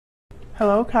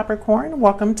Hello Capricorn,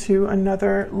 welcome to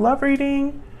another love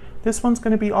reading. This one's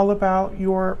going to be all about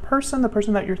your person, the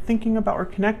person that you're thinking about or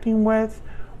connecting with.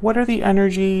 What are the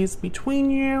energies between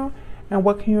you and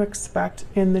what can you expect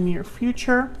in the near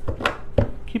future?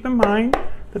 Keep in mind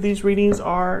that these readings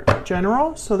are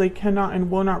general, so they cannot and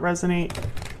will not resonate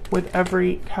with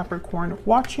every Capricorn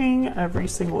watching every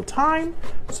single time.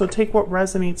 So take what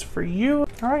resonates for you.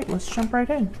 All right, let's jump right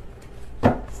in.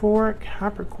 For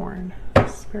Capricorn,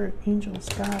 Spirit, Angels,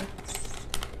 Guides.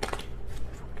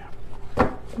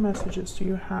 What messages do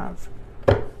you have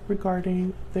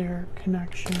regarding their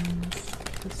connections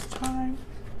this time?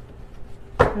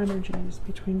 Energies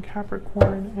between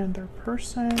Capricorn and their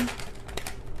person.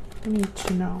 I need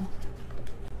to know.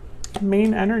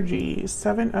 Main energy,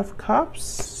 7 of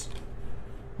Cups,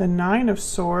 the 9 of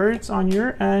Swords. On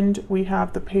your end, we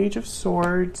have the Page of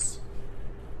Swords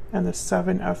and the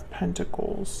 7 of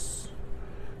Pentacles.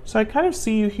 So I kind of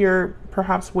see you here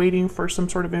perhaps waiting for some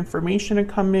sort of information to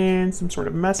come in, some sort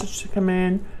of message to come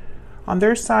in. On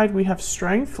their side, we have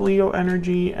Strength, Leo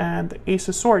energy, and the Ace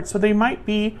of Swords. So they might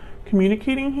be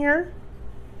communicating here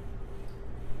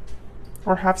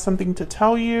or have something to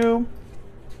tell you.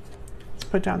 Let's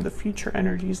put down the future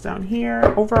energies down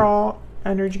here. Overall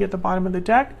energy at the bottom of the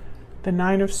deck, the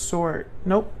 9 of Swords.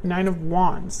 Nope, 9 of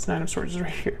Wands. 9 of Swords is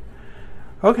right here.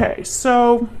 Okay,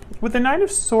 so with the 9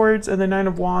 of Swords and the 9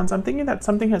 of Wands, I'm thinking that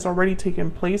something has already taken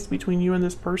place between you and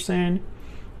this person.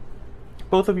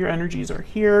 Both of your energies are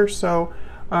here. So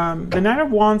the 9 of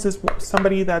Wands is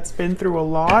somebody that's been through a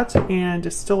lot and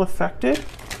is still affected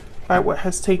by what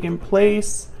has taken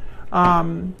place.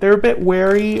 They're a bit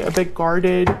wary, a bit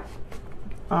guarded.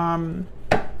 They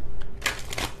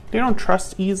don't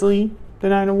trust easily, the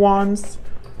 9 of Wands.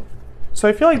 So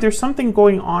I feel like there's something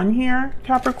going on here,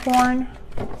 Capricorn.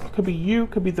 Could be you,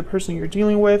 could be the person you're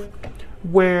dealing with,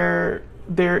 where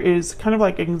there is kind of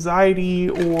like anxiety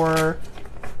or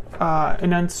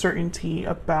an uncertainty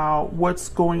about what's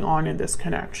going on in this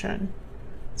connection.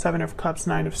 7 of Cups,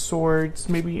 9 of Swords,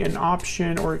 maybe an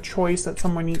option or a choice that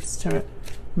someone needs to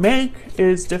make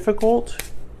is difficult.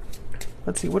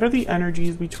 Let's see, what are the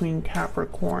energies between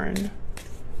Capricorn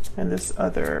and this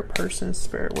other person's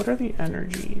spirit? What are the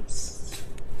energies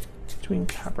between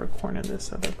Capricorn and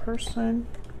this other person?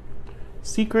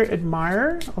 Secret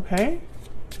admirer, okay.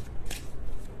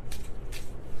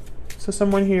 So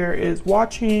someone here is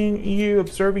watching you,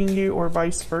 observing you, or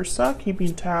vice versa,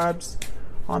 keeping tabs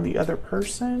on the other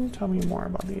person. Tell me more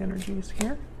about the energies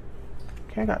here.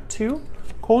 Okay, I got 2.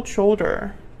 Cold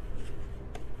shoulder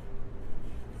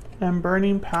and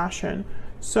burning passion.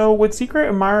 So with secret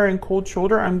admirer and cold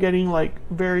shoulder, I'm getting like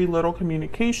very little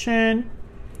communication,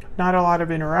 not a lot of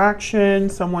interaction.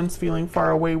 Someone's feeling far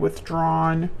away,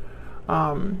 withdrawn.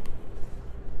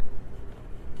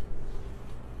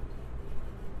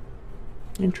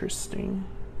 Interesting.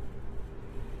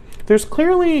 There's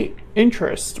clearly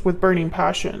interest with burning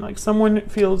passion. Like someone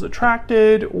feels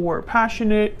attracted or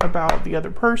passionate about the other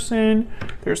person.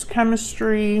 There's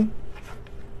chemistry.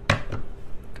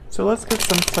 So let's get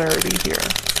some clarity here.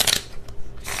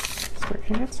 So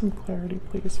can I get some clarity,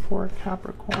 please, for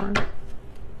Capricorn?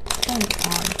 What's going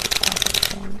on,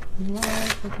 Capricorn?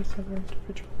 Love with this other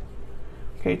individual.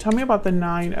 Okay, tell me about the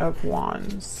 9 of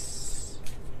Wands.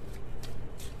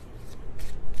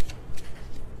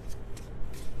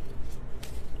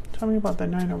 Tell me about the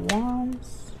 9 of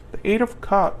Wands. The 8 of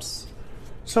Cups.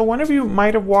 So one of you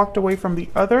might have walked away from the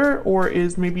other or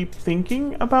is maybe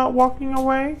thinking about walking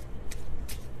away.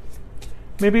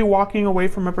 Maybe walking away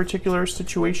from a particular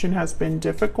situation has been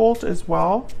difficult as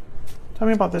well. Tell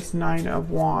me about this 9 of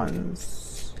Wands.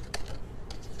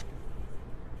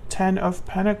 10 of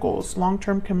Pentacles,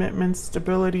 long-term commitment,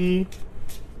 stability.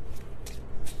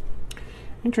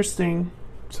 Interesting.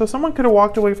 So someone could have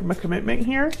walked away from a commitment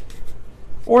here,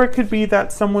 or it could be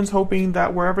that someone's hoping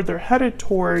that wherever they're headed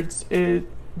towards,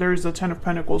 there's a 10 of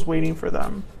Pentacles waiting for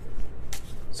them.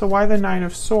 So why the 9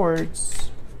 of Swords?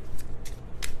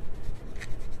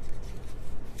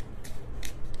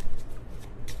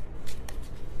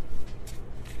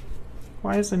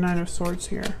 Why is the 9 of Swords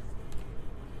here?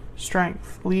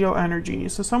 Strength, Leo energy.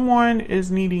 So someone is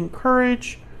needing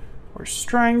courage or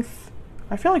strength.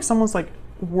 I feel like someone's like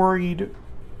worried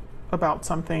about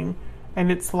something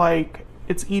and it's like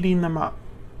it's eating them up.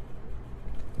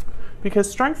 Because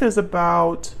strength is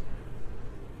about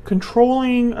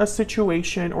controlling a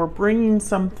situation or bringing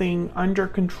something under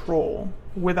control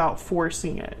without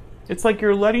forcing it. It's like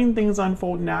you're letting things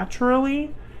unfold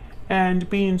naturally and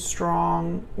being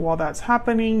strong while that's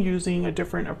happening, using a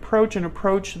different approach, an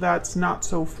approach that's not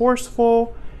so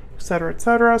forceful, etc.,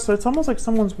 etc. So it's almost like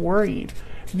someone's worried.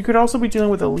 You could also be dealing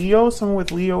with a Leo, someone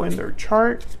with Leo in their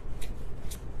chart.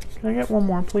 Can I get one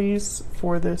more, please,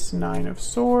 for this Nine of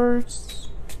Swords?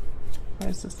 Why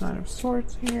is this Nine of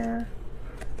Swords here?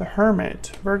 The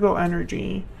Hermit, Virgo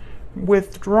energy.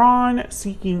 Withdrawn,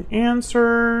 seeking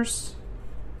answers.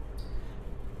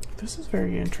 This is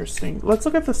very interesting. Let's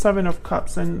look at the Seven of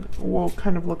Cups and we'll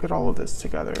kind of look at all of this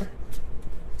together.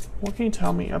 What can you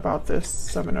tell me about this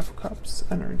Seven of Cups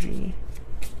energy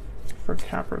for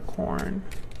Capricorn?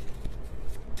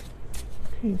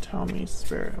 What can you tell me,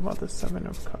 Spirit, about the Seven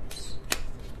of Cups?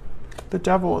 The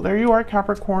Devil. There you are,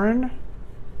 Capricorn.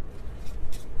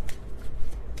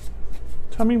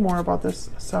 Tell me more about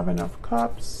this Seven of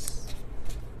Cups.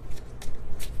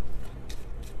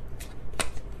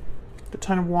 The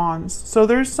Ten of Wands. So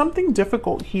there's something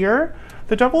difficult here.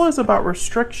 The Devil is about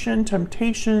restriction,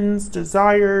 temptations,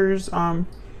 desires.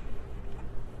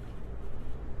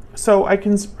 So I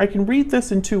can read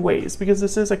this in two ways because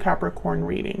this is a Capricorn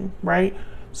reading, right?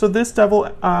 So this Devil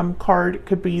card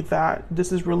could be that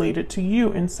this is related to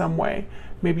you in some way.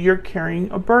 Maybe you're carrying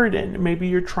a burden. Maybe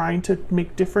you're trying to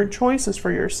make different choices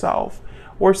for yourself,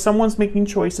 or someone's making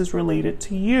choices related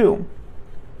to you.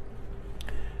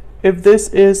 If this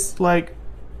is like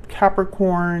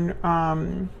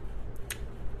Capricorn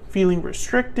feeling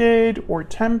restricted or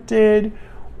tempted,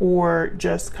 or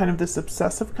just kind of this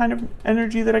obsessive kind of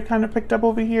energy that I kind of picked up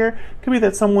over here, it could be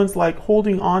that someone's like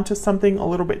holding on to something a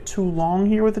little bit too long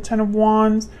here with the Ten of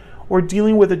Wands, or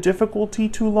dealing with a difficulty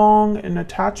too long, an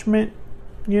attachment,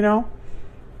 you know.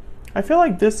 I feel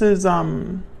like this is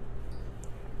going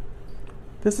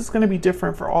to be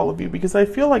different for all of you, because I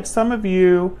feel like some of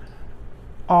you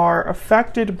are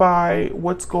affected by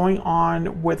what's going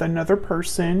on with another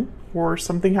person or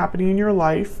something happening in your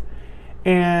life,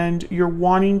 and you're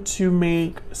wanting to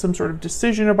make some sort of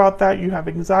decision about that. You have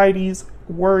anxieties,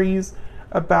 worries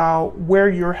about where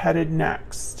you're headed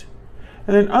next.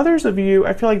 And then others of you,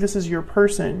 I feel like this is your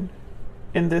person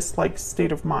in this like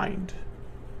state of mind.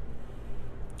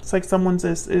 It's like someone's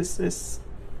is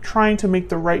trying to make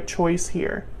the right choice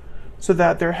here so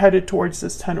that they're headed towards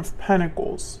this Ten of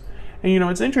Pentacles. And you know,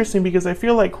 it's interesting because I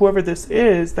feel like whoever this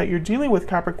is that you're dealing with,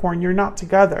 Capricorn, you're not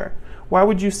together. Why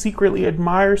would you secretly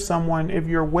admire someone if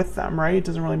you're with them, right? It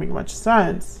doesn't really make much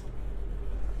sense.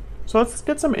 So let's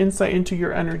get some insight into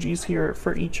your energies here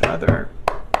for each other.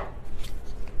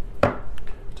 Tell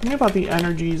me about the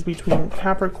energies between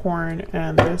Capricorn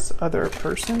and this other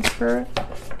person, Spirit.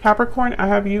 Capricorn, I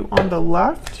have you on the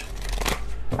left.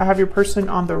 I have your person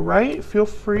on the right. Feel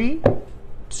free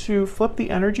to flip the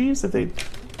energies if they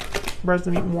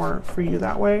resonate more for you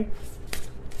that way,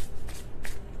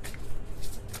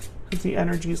 because the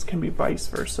energies can be vice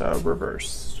versa,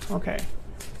 reversed. Okay,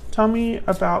 tell me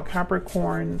about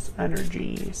Capricorn's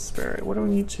energy, Spirit. What do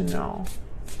we need to know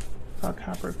about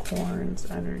Capricorn's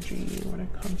energy when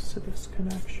it comes to this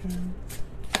connection?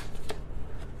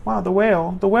 Wow, the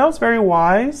Whale. The Whale's very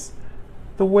wise.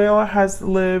 The Whale has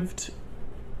lived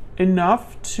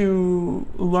enough to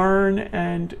learn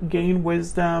and gain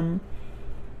wisdom.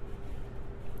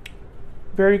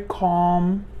 Very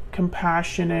calm,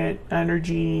 compassionate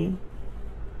energy.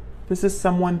 This is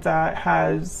someone that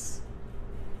has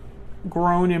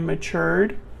grown and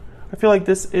matured. I feel like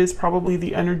this is probably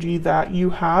the energy that you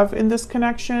have in this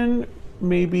connection.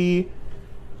 Maybe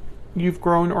you've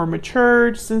grown or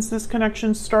matured since this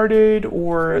connection started,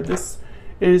 or this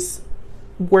is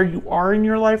where you are in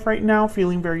your life right now,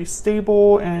 feeling very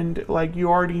stable and like you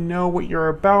already know what you're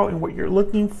about and what you're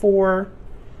looking for.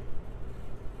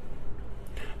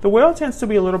 The Whale tends to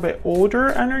be a little bit older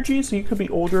energy, so you could be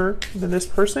older than this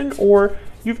person, or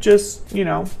you've just, you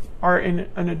know,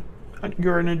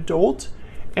 you're an adult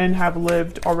and have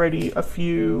lived already a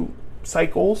few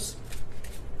cycles,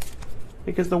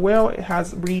 because the Whale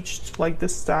has reached like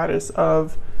this status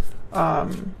of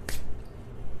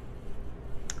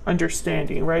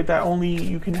understanding, right? That only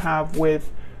you can have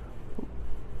with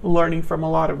learning from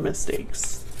a lot of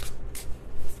mistakes.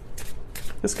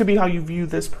 This could be how you view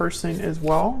this person as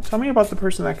well. Tell me about the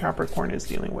person that Capricorn is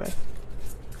dealing with.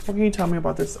 What can you tell me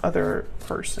about this other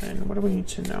person? What do we need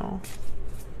to know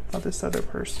about this other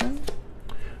person?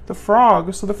 The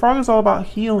Frog. So the Frog is all about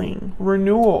healing,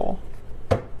 renewal,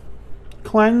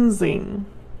 cleansing.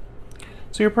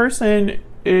 So your person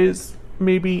is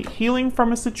maybe healing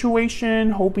from a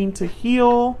situation, hoping to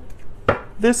heal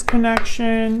this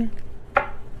connection,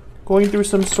 going through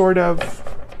some sort of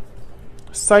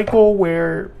cycle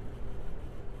where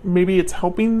maybe it's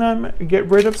helping them get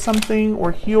rid of something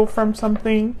or heal from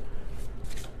something.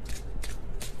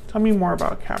 Tell me more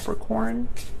about Capricorn.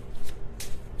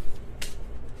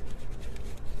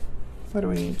 What do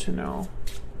we need to know?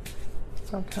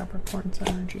 about Capricorn's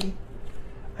energy.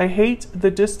 I hate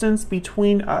the distance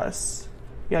between us.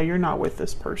 Yeah, you're not with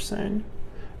this person.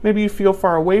 Maybe you feel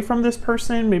far away from this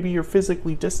person. Maybe you're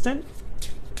physically distant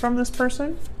from this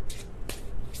person.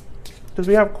 Because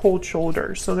we have cold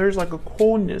shoulders. So there's like a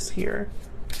coldness here.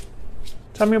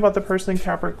 Tell me about the person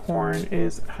Capricorn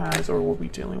has or will be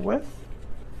dealing with.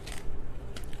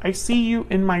 I see you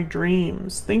in my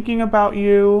dreams. Thinking about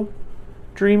you.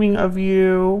 Dreaming of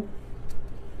you.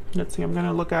 Let's see, I'm going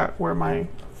to look at where my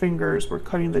fingers were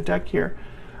cutting the deck here.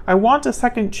 I want a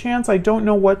second chance. I don't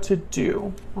know what to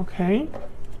do. Okay.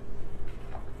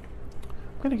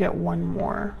 I'm going to get one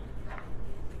more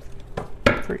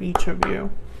for each of you.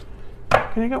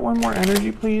 Can I get one more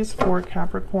energy, please, for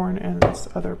Capricorn and this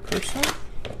other person?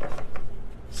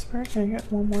 Spirit, can I get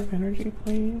one more energy,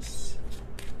 please,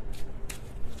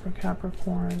 for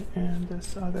Capricorn and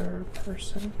this other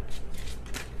person?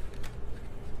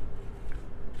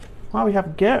 Wow, we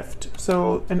have gift.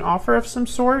 So an offer of some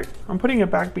sort. I'm putting it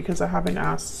back because I haven't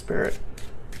asked Spirit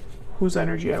whose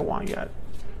energy I want yet.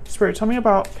 Spirit, tell me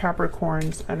about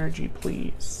Capricorn's energy,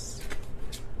 please.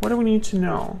 What do we need to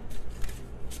know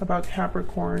about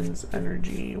Capricorn's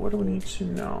energy? What do we need to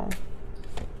know?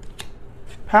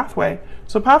 Pathway.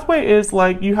 So pathway is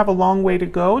like you have a long way to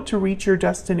go to reach your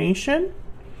destination.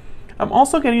 I'm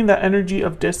also getting that energy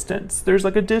of distance. There's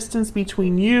like a distance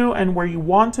between you and where you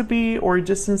want to be, or a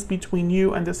distance between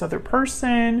you and this other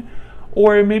person,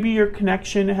 or maybe your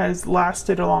connection has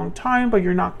lasted a long time, but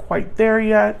you're not quite there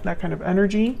yet, that kind of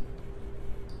energy.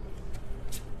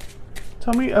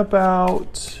 Tell me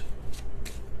about,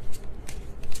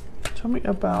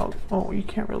 oh, you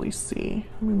can't really see.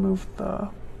 Let me move the,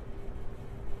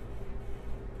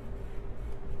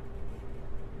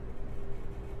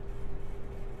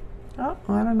 oh,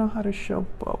 I don't know how to show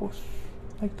both.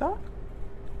 Like that?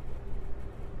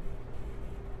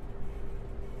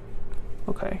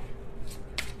 Okay.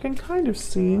 You can kind of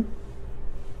see.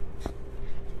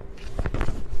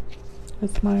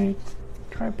 Is my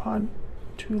tripod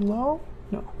too low?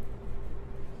 No.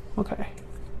 Okay.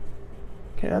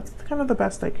 Okay, that's kind of the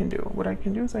best I can do. What I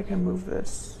can do is I can move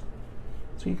this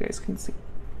so you guys can see.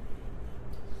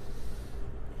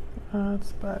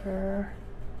 That's better.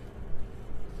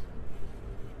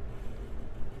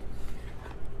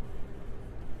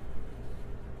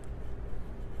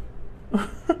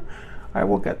 I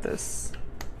will get this.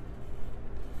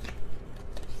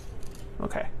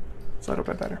 Okay, it's a little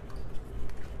bit better.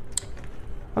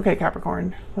 Okay,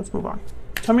 Capricorn, let's move on.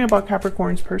 Tell me about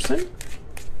Capricorn's person.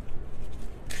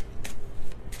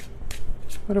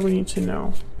 What do we need to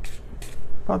know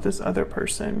about this other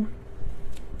person?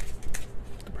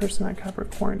 The person that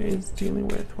Capricorn is dealing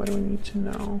with. What do we need to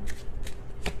know?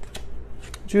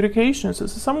 Adjudication. So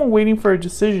this is someone waiting for a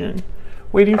decision.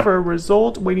 Waiting for a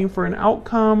result, waiting for an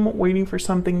outcome, waiting for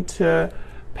something to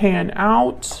pan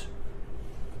out.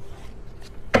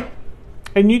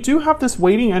 And you do have this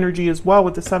waiting energy as well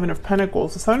with the Seven of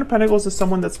Pentacles. The Seven of Pentacles is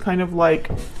someone that's kind of like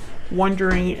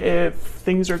wondering if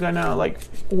things are gonna like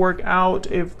work out,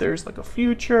 if there's like a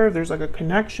future, if there's like a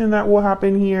connection that will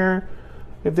happen here,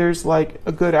 if there's like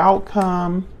a good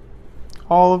outcome,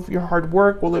 all of your hard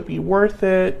work, will it be worth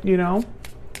it, you know?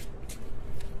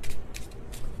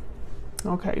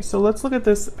 Okay, so let's look at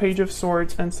this Page of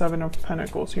Swords and Seven of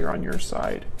Pentacles here on your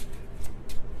side.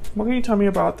 What can you tell me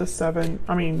about the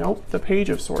the Page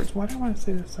of Swords? Why do I want to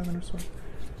say the Seven of Swords?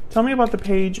 Tell me about the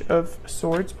Page of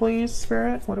Swords, please,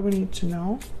 Spirit. What do we need to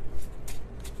know?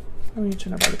 What do we need to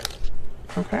know about it?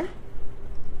 Okay.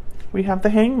 We have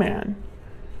the Hangman.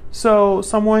 So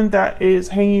someone that is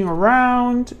hanging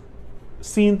around,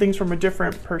 seeing things from a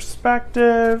different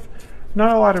perspective.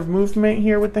 Not a lot of movement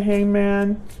here with the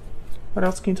Hangman. What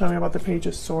else can you tell me about the Page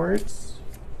of Swords?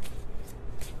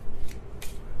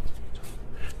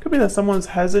 Could be that someone's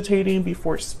hesitating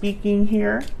before speaking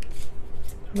here.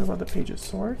 Tell me about the Page of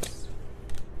Swords.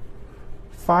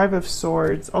 Five of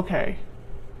Swords. Okay.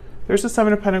 There's the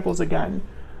Seven of Pentacles again.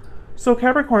 So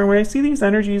Capricorn, when I see these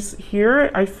energies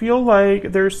here, I feel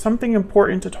like there's something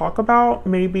important to talk about.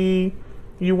 Maybe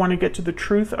you want to get to the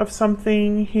truth of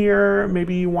something here.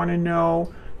 Maybe you want to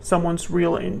know someone's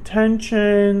real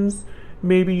intentions.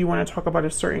 Maybe you want to talk about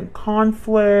a certain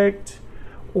conflict,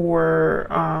 or,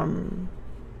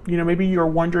 you know, maybe you're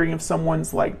wondering if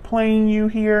someone's like playing you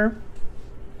here.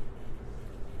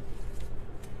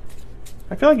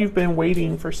 I feel like you've been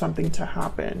waiting for something to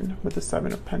happen with the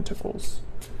Seven of Pentacles.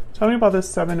 Tell me about the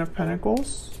Seven of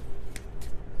Pentacles.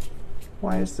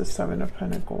 Why is the Seven of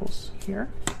Pentacles here?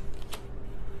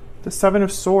 The Seven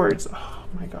of Swords. Oh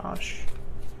my gosh.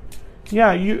 Yeah,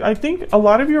 I think a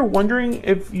lot of you are wondering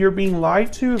if you're being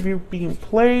lied to, if you're being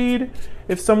played,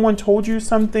 If someone told you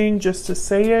something just to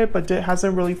say it, but it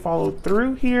hasn't really followed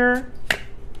through here.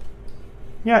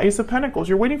 Yeah, Ace of Pentacles.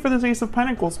 You're waiting for this Ace of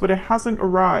Pentacles, but it hasn't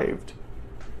arrived.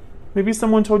 Maybe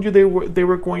someone told you they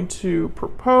were going to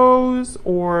propose,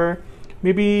 or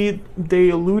maybe they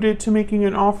alluded to making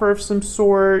an offer of some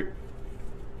sort,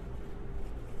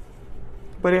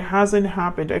 but it hasn't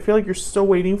happened. I feel like you're still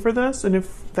waiting for this, and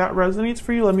if that resonates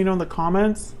for you, let me know in the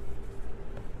comments.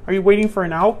 Are you waiting for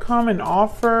an outcome, an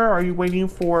offer? Are you waiting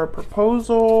for a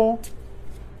proposal?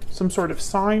 Some sort of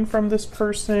sign from this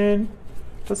person?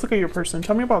 Let's look at your person.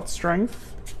 Tell me about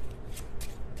strength.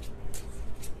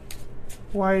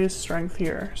 Why is strength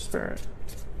here, Spirit?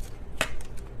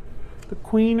 The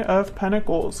Queen of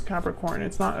Pentacles, Capricorn.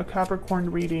 It's not a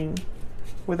Capricorn reading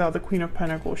without the Queen of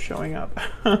Pentacles showing up.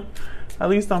 At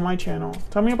least on my channel.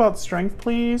 Tell me about strength,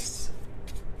 please.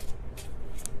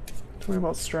 Tell me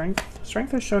about strength.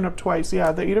 Strength has shown up twice.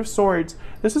 Yeah, the Eight of Swords.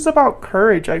 This is about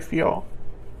courage, I feel.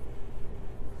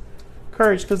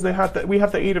 Courage, because we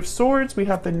have the Eight of Swords. We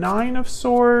have the Nine of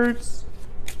Swords.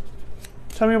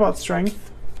 Tell me about strength.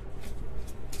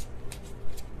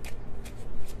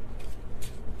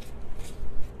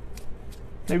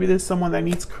 Maybe there's someone that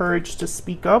needs courage to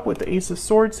speak up with the Ace of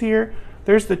Swords here.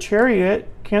 There's the Chariot,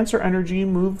 Cancer energy,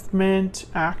 movement,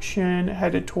 action,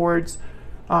 headed towards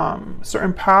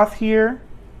certain path here.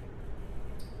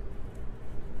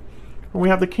 And we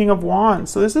have the King of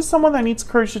Wands. So this is someone that needs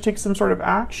courage to take some sort of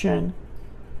action.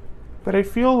 But I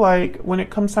feel like when it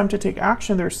comes time to take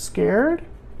action, they're scared.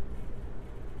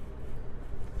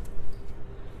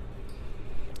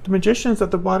 The Magician's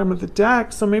at the bottom of the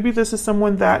deck. So maybe this is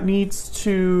someone that needs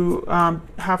to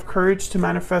have courage to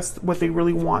manifest what they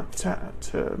really want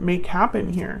to make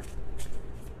happen here.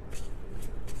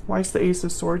 Why is the Ace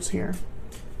of Swords here?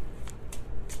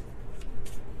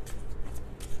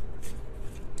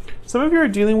 Some of you are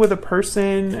dealing with a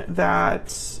person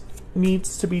that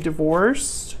needs to be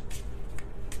divorced,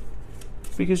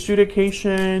 because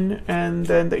judication and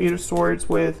then the Eight of Swords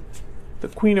with the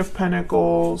Queen of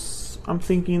Pentacles. I'm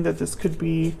thinking that this could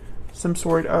be some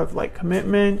sort of like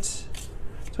commitment.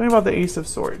 Tell me about the Ace of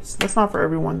Swords. That's not for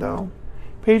everyone though.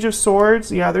 Page of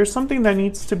Swords. Yeah, there's something that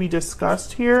needs to be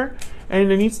discussed here, and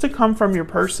it needs to come from your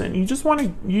person. You just want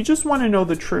to know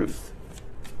the truth.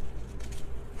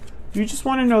 You just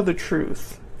want to know the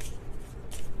truth.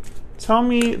 Tell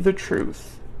me the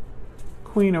truth.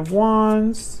 Queen of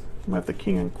Wands. We have the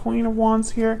King and Queen of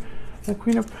Wands here. The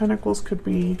Queen of Pentacles could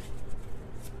be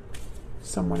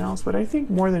someone else, but I think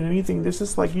more than anything, this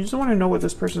is like, you just want to know what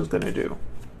this person is going to do.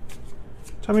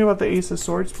 Tell me about the Ace of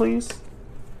Swords, please.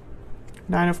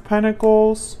 Nine of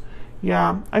Pentacles.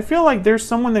 Yeah, I feel like there's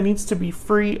someone that needs to be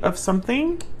free of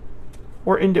something,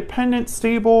 or independent,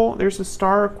 stable. There's a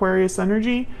Star, Aquarius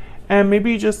energy, and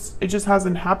maybe it just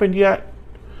hasn't happened yet.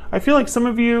 I feel like some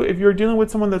of you, if you're dealing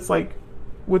with someone that's like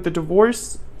with the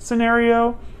divorce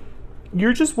scenario,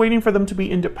 you're just waiting for them to be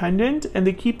independent, and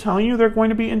they keep telling you they're going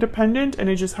to be independent, and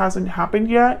it just hasn't happened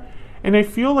yet. And I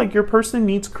feel like your person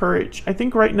needs courage. I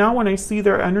think right now when I see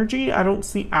their energy, I don't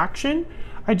see action.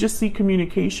 I just see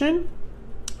communication.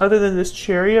 Other than this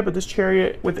Chariot, but this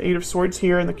Chariot with the Eight of Swords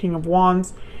here and the King of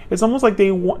Wands, it's almost like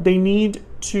they need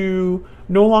to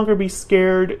no longer be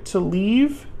scared to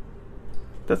leave.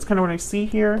 That's kind of what I see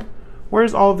here.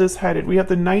 Where's all of this headed? We have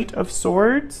the Knight of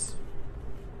Swords.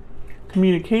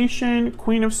 Communication,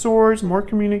 Queen of Swords, more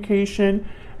communication,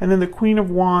 and then the Queen of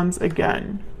Wands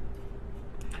again.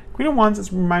 Queen of Wands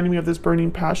is reminding me of this burning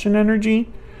passion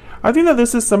energy. I think that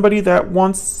this is somebody that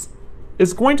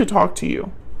is going to talk to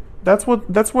you. That's what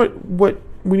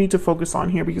we need to focus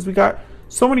on here, because we got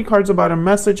so many cards about a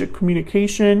message, a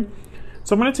communication.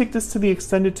 So I'm going to take this to the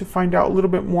extended to find out a little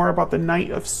bit more about the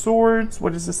Knight of Swords.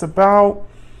 What is this about?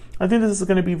 I think this is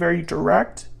going to be very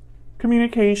direct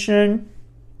communication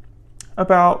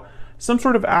about some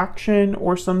sort of action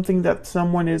or something that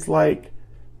someone is like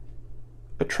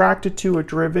attracted to or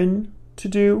driven to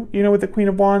do, you know, with the Queen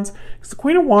of Wands. Because the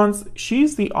Queen of Wands,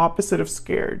 she's the opposite of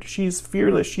scared. She's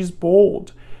fearless. She's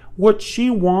bold. What she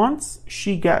wants,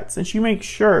 she gets, and she makes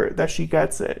sure that she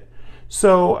gets it.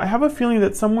 So I have a feeling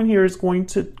that someone here is going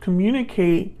to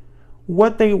communicate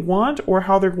what they want or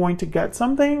how they're going to get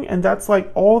something, and that's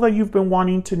like all that you've been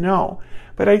wanting to know.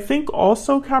 But I think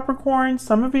also, Capricorn,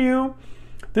 some of you,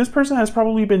 this person has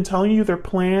probably been telling you their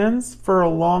plans for a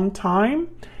long time,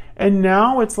 and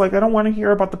now it's like, I don't want to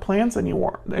hear about the plans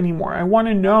anymore. I want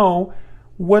to know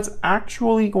what's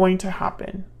actually going to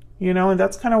happen, you know, and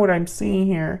that's kind of what I'm seeing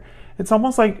here. It's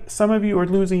almost like some of you are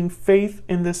losing faith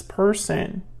in this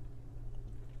person.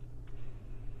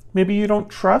 Maybe you don't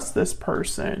trust this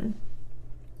person.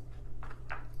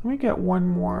 Let me get one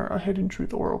more, a hidden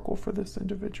truth oracle for this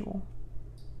individual.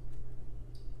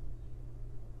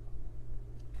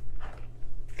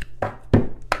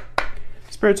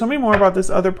 Spirit, tell me more about this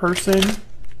other person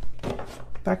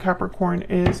that Capricorn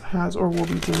is, has, or will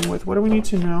be dealing with. What do we need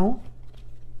to know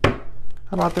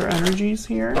about their energies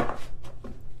here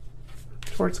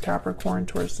towards Capricorn,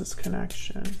 towards this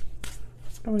connection?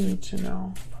 What do we need to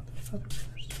know about this other person?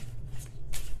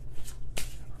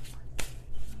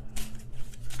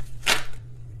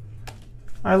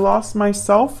 I lost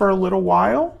myself for a little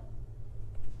while.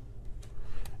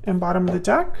 And bottom of the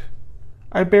deck,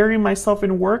 I bury myself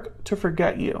in work to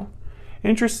forget you.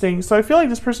 Interesting. So I feel like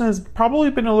this person has probably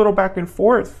been a little back and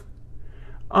forth.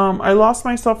 I lost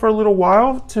myself for a little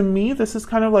while. To me, this is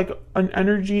kind of like an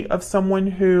energy of someone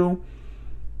who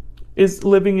is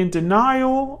living in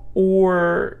denial,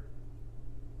 or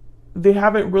they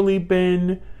haven't really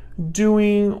been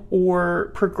doing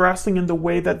or progressing in the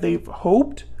way that they've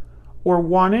hoped or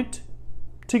wanted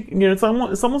to. You know, it's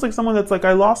almost like someone that's like,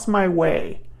 I lost my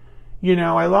way. You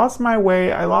know, I lost my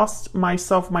way. I lost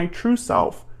myself, my true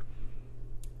self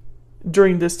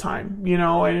during this time, you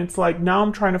know, and it's like, now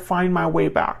I'm trying to find my way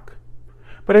back.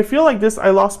 But I feel like this, I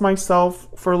lost myself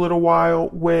for a little while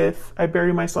with, I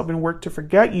bury myself in work to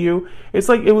forget you. It's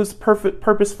like it was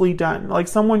purposefully done. Like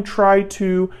someone tried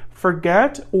to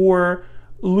forget or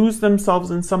lose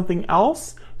themselves in something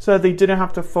else so that they didn't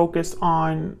have to focus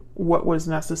on what was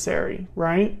necessary,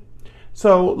 right?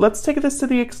 So let's take this to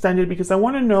the extended, because I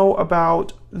want to know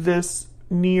about this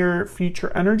near future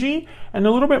energy and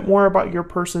a little bit more about your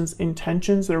person's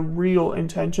intentions, their real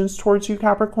intentions towards you,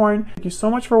 Capricorn. Thank you so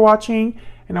much for watching,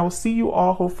 and I will see you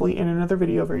all hopefully in another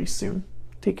video very soon.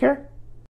 Take care.